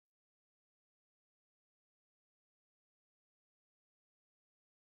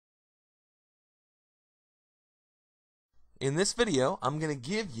In this video, I'm going to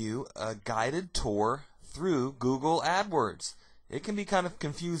give you a guided tour through Google Adwords. It can be kind of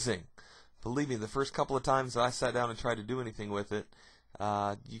confusing. Believe me, the first couple of times that I sat down and tried to do anything with it,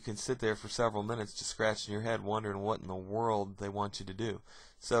 you can sit there for several minutes just scratching your head wondering what in the world they want you to do.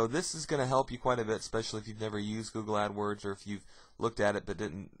 So this is going to help you quite a bit, especially if you've never used Google Adwords or if you've looked at it but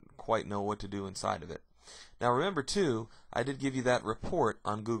didn't quite know what to do inside of it. Now remember too, I did give you that report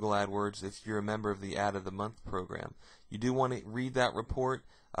on Google AdWords if you're a member of the Ad of the Month program. You do want to read that report.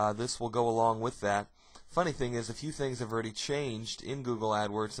 This will go along with that. Funny thing is, a few things have already changed in Google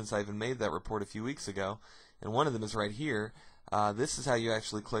AdWords since I even made that report a few weeks ago, and one of them is right here. This is how you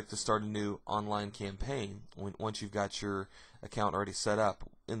actually click to start a new online campaign once you've got your account already set up.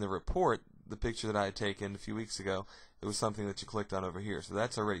 In the report, the picture that I had taken a few weeks ago, it was something that you clicked on over here, so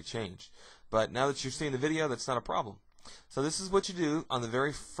that's already changed. But now that you're seeing the video, that's not a problem. So this is what you do on the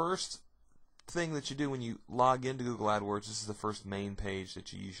very first thing that you do when you log into Google AdWords. This is the first main page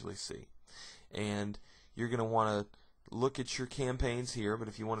that you usually see. And you're going to want to look at your campaigns here, but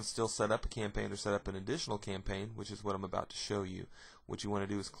if you want to still set up a campaign or set up an additional campaign, which is what I'm about to show you, what you want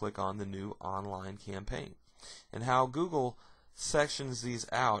to do is click on the new online campaign. And how Google sections these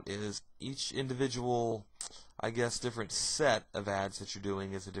out is each individual, I guess, different set of ads that you're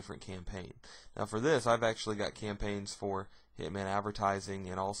doing is a different campaign. Now for this, I've actually got campaigns for Hitman Advertising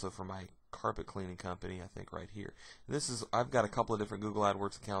and also for my carpet cleaning company, I think right here. And this is, I've got a couple of different Google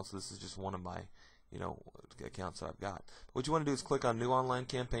AdWords accounts, so this is just one of my accounts that I've got. What you want to do is click on New Online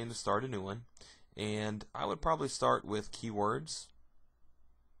Campaign to start a new one, and I would probably start with keywords.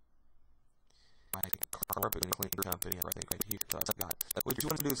 My carpet cleaning company, I think right here. So I've got. What you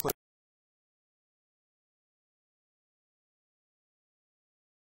want to do is click.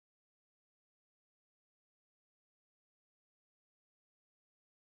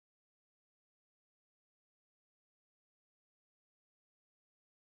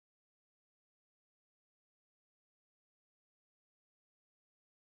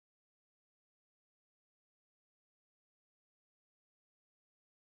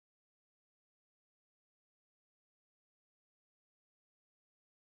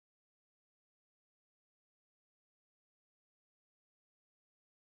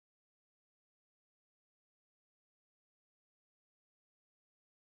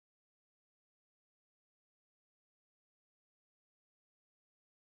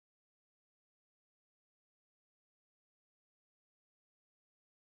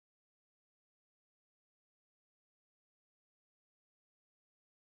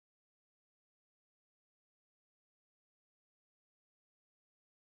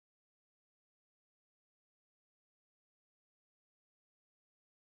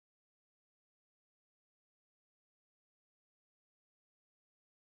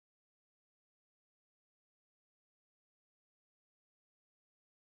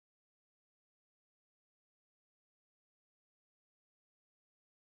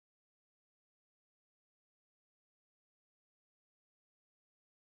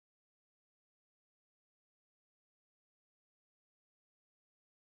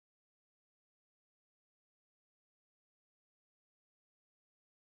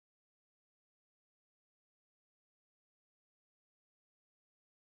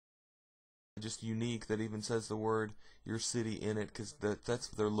 Just unique that even says the word your city in it, because that's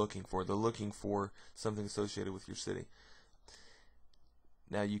what they're looking for. They're looking for something associated with your city.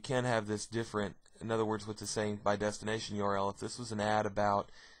 Now you can have this different, in other words, with the saying by destination URL. If this was an ad about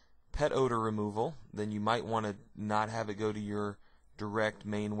pet odor removal, then you might want to not have it go to your direct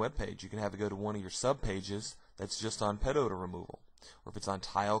main web page. You can have it go to one of your sub pages that's just on pet odor removal. Or if it's on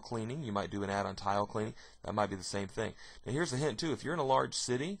tile cleaning, you might do an ad on tile cleaning. That might be the same thing. Now here's a hint too. If you're in a large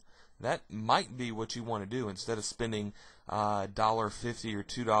city, that might be what you want to do. Instead of spending $1.50 or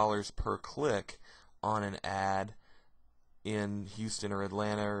 $2 per click on an ad in Houston or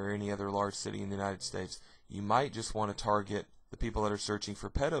Atlanta or any other large city in the United States, you might just want to target the people that are searching for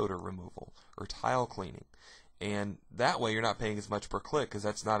pet odor removal or tile cleaning. And that way you're not paying as much per click because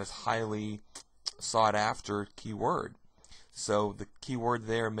that's not as highly sought after keyword. So the keyword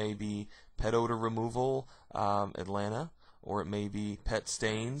there may be pet odor removal, Atlanta, or it may be pet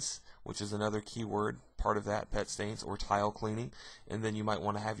stains, which is another keyword, part of that, pet stains, or tile cleaning, and then you might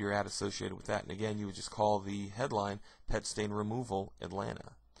want to have your ad associated with that. And again, you would just call the headline Pet Stain Removal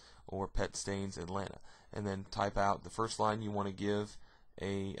Atlanta, or Pet Stains Atlanta, and then type out the first line you want to give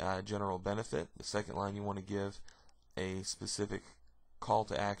a general benefit, the second line you want to give a specific call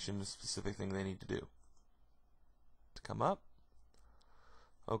to action, a specific thing they need to do. To come up.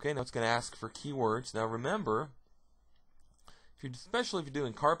 Okay, now it's going to ask for keywords. Now remember, especially if you're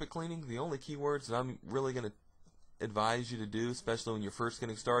doing carpet cleaning, the only keywords that I'm really going to advise you to do, especially when you're first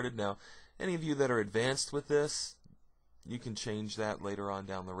getting started. Now, any of you that are advanced with this, you can change that later on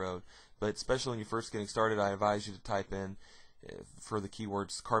down the road. But especially when you're first getting started, I advise you to type in for the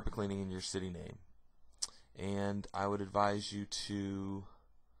keywords carpet cleaning in your city name. And I would advise you to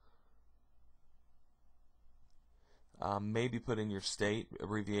maybe put in your state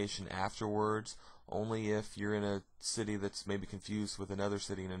abbreviation afterwards, only if you're in a city that's maybe confused with another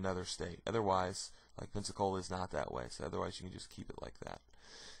city in another state. Otherwise, like Pensacola is not that way, so otherwise you can just keep it like that.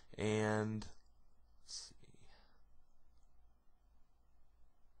 And let's see.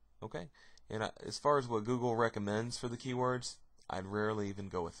 Okay, and as far as what Google recommends for the keywords, I'd rarely even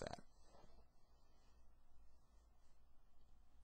go with that.